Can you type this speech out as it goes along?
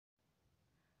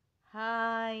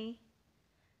Hi,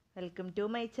 welcome to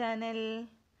my channel,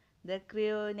 The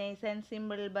Crew Nice and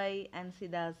Simple by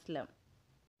Ansida Aslam.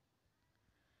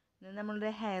 ഇത്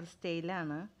നമ്മളുടെ hair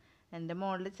സ്റ്റൈലാണ്. എൻ്റെ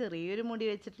മോളുടെ ചെറിയൊരു മുടി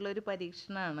വെച്ചിട്ടുള്ളൊരു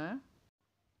പരീക്ഷണമാണ്.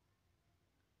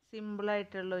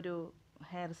 സിമ്പിളായിട്ടുള്ളൊരു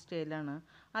ഹെയർ സ്റ്റൈലാണ്.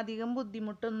 അധികം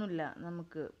ബുദ്ധിമുട്ടൊന്നുമില്ല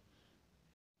നമുക്ക്.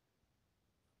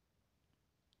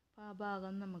 അപ്പോൾ ആ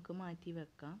ഭാഗം നമുക്ക് മാറ്റി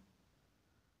വെക്കാം.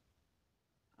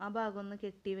 ആ ഭാഗം ഒന്ന്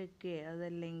കെട്ടി വെക്കുകയോ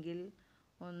അതല്ലെങ്കിൽ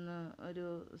ഒന്ന് ഒരു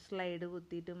സ്ലൈഡ്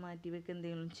കുത്തിയിട്ട് മാറ്റി വെക്കുക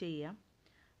എന്തെങ്കിലും ചെയ്യാം.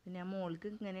 ഞാൻ മോൾക്ക്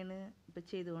ഇങ്ങനെയാണ് ഇപ്പോൾ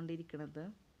ചെയ്തുകൊണ്ടിരിക്കുന്നത്.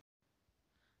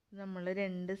 നമ്മൾ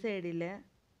രണ്ട് സൈഡിലെ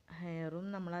ഹെയറും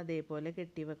നമ്മൾ അതേപോലെ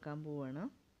കെട്ടി വെക്കാൻ പോവാണ്.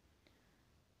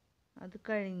 അത്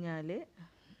കഴിഞ്ഞാൽ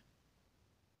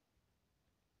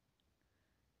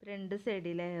രണ്ട്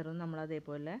സൈഡിലെ ഹെയറും നമ്മൾ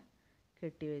അതേപോലെ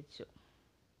കെട്ടി വെച്ചു.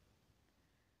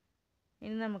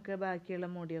 ഇനി നമുക്ക് ബാക്കിയുള്ള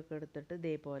മുടിയൊക്കെ എടുത്തിട്ട്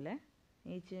ഇതേപോലെ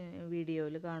ഈ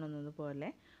വീഡിയോയിൽ കാണുന്നത് പോലെ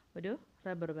ഒരു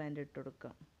റബ്ബർ ബാൻഡ് ഇട്ട്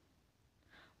കൊടുക്കാം.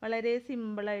 വളരെ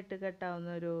സിമ്പിളായിട്ട് കെട്ടാവുന്ന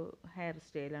ഒരു ഹെയർ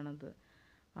സ്റ്റൈലാണത്.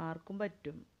 ആർക്കും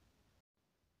പറ്റും.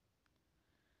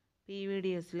 ഈ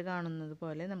വീഡിയോസിൽ കാണുന്നത്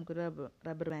പോലെ നമുക്കൊരു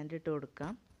റബ്ബർ ബാൻഡ് ഇട്ട്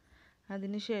കൊടുക്കാം.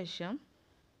 അതിനുശേഷം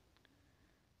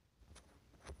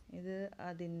ഇത്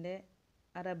അതിൻ്റെ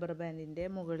റബ്ബർ ബാൻഡിൻ്റെ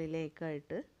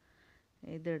മുകളിലേക്കായിട്ട്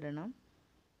ഇതിടണം.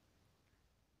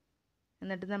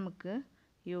 എന്നിട്ട് നമുക്ക്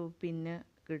യു പിന്ന്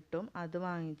കിട്ടും. അത്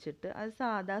വാങ്ങിച്ചിട്ട് അത്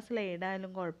സാധാ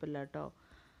സ്ലൈഡായാലും കുഴപ്പമില്ല കേട്ടോ.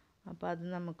 അപ്പോൾ അത്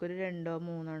നമുക്കൊരു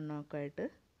 2-3 ഒക്കെ ആയിട്ട്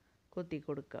കുത്തി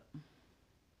കൊടുക്കാം.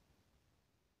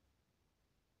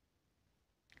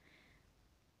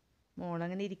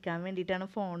 മോളങ്ങനെ ഇരിക്കാൻ വേണ്ടിയിട്ടാണ്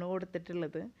ഫോൺ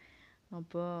കൊടുത്തിട്ടുള്ളത്.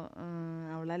 അപ്പോൾ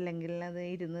അവളല്ലെങ്കിൽ അത്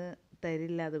ഇരുന്ന്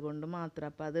തരില്ല, അതുകൊണ്ട് മാത്രം.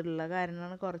 അപ്പോൾ അതുള്ള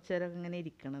കാരണമാണ് കുറച്ച് നേരം ഇങ്ങനെ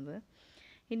ഇരിക്കണത്.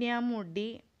 ഇനി ആ മുടി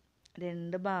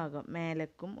രണ്ട് ഭാഗം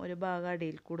മേലക്കും ഒരു ഭാഗം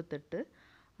അടിയിൽ കൊടുത്തിട്ട്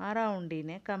ആ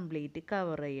റൗണ്ടിനെ കംപ്ലീറ്റ്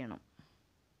കവർ ചെയ്യണം.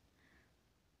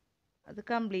 അത്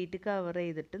കംപ്ലീറ്റ് കവർ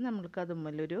ചെയ്തിട്ട് നമ്മൾക്ക്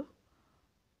അതുമ്മലൊരു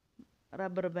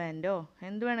റബ്ബർ ബാൻഡോ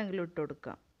എന്ത് വേണമെങ്കിലും ഇട്ട്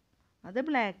കൊടുക്കാം. അത്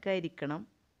ബ്ലാക്ക് ആയിരിക്കണം.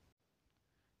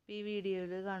 ഈ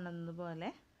വീഡിയോയിൽ കാണുന്നത്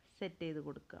പോലെ സെറ്റ് ചെയ്ത്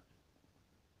കൊടുക്കാം.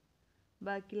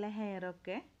 ബാക്കിയുള്ള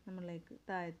ഹെയറൊക്കെ നമ്മളിലേക്ക്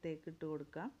താഴത്തേക്ക് ഇട്ട്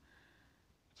കൊടുക്കാം.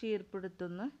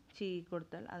 ചീർപ്പെടുത്തൊന്ന് ചീകി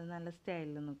കൊടുത്താൽ അത് നല്ല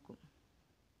സ്റ്റൈലിൽ നിൽക്കും.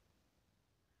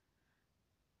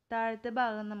 താഴത്തെ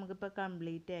ഭാഗം നമുക്കിപ്പോൾ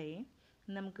കംപ്ലീറ്റ് ആയി.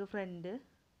 നമുക്ക് ഫ്രണ്ട്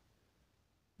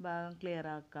ഭാഗം ക്ലിയർ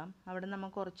ആക്കാം. അവിടെ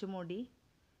നമ്മൾ കുറച്ച് മുടി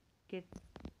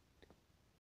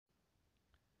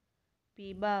ഈ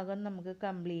ഭാഗം നമുക്ക്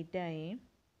കംപ്ലീറ്റ് ആയി.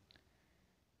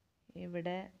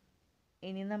 ഇവിടെ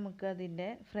ഇനി നമുക്ക് അതിൻ്റെ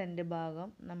ഫ്രണ്ട്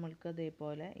ഭാഗം നമ്മൾക്ക്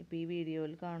അതേപോലെ ഇപ്പോൾ ഈ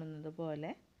വീഡിയോയിൽ കാണുന്നത്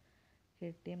പോലെ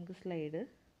കെട്ടി നമുക്ക് സ്ലൈഡ്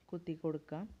കുത്തി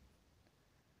കൊടുക്കാം.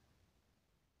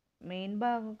 മെയിൻ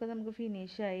ഭാഗമൊക്കെ നമുക്ക്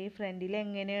ഫിനിഷായി. ഫ്രണ്ടിൽ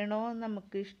എങ്ങനെയാണോ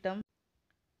നമുക്ക് ഇഷ്ടം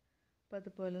അപ്പോൾ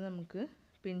അതുപോലെ നമുക്ക്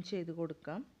പിൻ ചെയ്ത്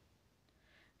കൊടുക്കാം.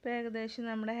 ഇപ്പോൾ ഏകദേശം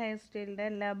നമ്മുടെ ഹെയർ സ്റ്റൈലിൻ്റെ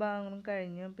എല്ലാ ഭാഗങ്ങളും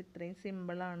കഴിഞ്ഞു. അപ്പോൾ ഇത്രയും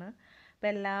സിമ്പിളാണ്. അപ്പോൾ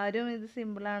എല്ലാവരും ഇത്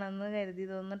സിമ്പിളാണെന്ന് കരുതി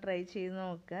ഇതൊന്ന് ട്രൈ ചെയ്ത്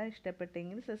നോക്കുക.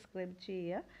 ഇഷ്ടപ്പെട്ടെങ്കിൽ സബ്സ്ക്രൈബ്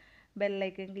ചെയ്യുക,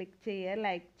 ബെല്ലൈക്കൺ ക്ലിക്ക് ചെയ്യുക,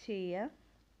 ലൈക്ക് ചെയ്യുക.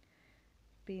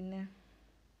 പിന്നെ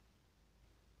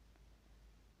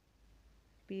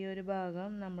ഈ ഒരു ഭാഗം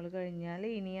നമ്മൾ കഴിഞ്ഞാൽ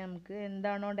ഇനി നമുക്ക്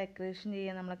എന്താണോ ഡെക്കറേഷൻ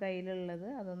ചെയ്യാൻ നമ്മളെ കയ്യിലുള്ളത്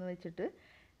അതൊന്ന് വെച്ചിട്ട്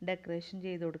ഡെക്കറേഷൻ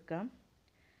ചെയ്ത് കൊടുക്കാം.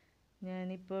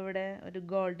 ഞാനിപ്പോൾ ഇവിടെ ഒരു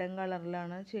ഗോൾഡൻ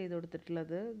കളറിലാണ് ചെയ്ത്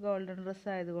കൊടുത്തിട്ടുള്ളത്. ഗോൾഡൻ ഡ്രസ്സ്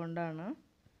ആയതുകൊണ്ടാണ്.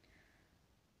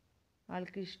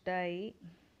 ആൾക്ക് ഇഷ്ടമായി.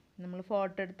 നമ്മൾ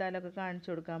ഫോട്ടോ എടുത്താലൊക്കെ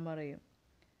കാണിച്ചു കൊടുക്കാൻ പറയും.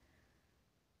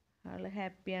 ആൾ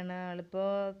ഹാപ്പിയാണ്.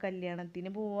 ആളിപ്പോൾ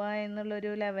കല്യാണത്തിന് പോവുക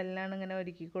എന്നുള്ളൊരു ലെവലിലാണ് ഇങ്ങനെ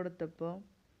ഒരുക്കി കൊടുത്തപ്പോൾ.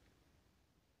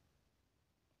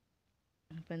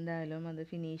 അപ്പോൾ എന്തായാലും അത്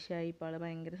ഫിനിഷായി. ഇപ്പോൾ ആൾ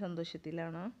ഭയങ്കര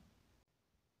സന്തോഷത്തിലാണ്.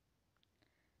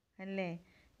 അല്ലേ,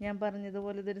 ഞാൻ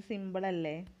പറഞ്ഞതുപോലെ ഇതൊരു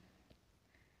സിമ്പിളല്ലേ.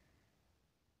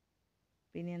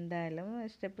 പിന്നെ എന്തായാലും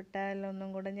ഇഷ്ടപ്പെട്ടാൽ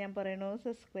ഒന്നും കൂടെ ഞാൻ പറയണു,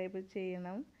 സബ്സ്ക്രൈബ്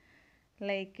ചെയ്യണം,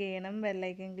 ലൈക്ക് ചെയ്യണം,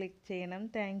 ബെല്ലൈക്കൺ ക്ലിക്ക് ചെയ്യണം.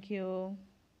 Thank you.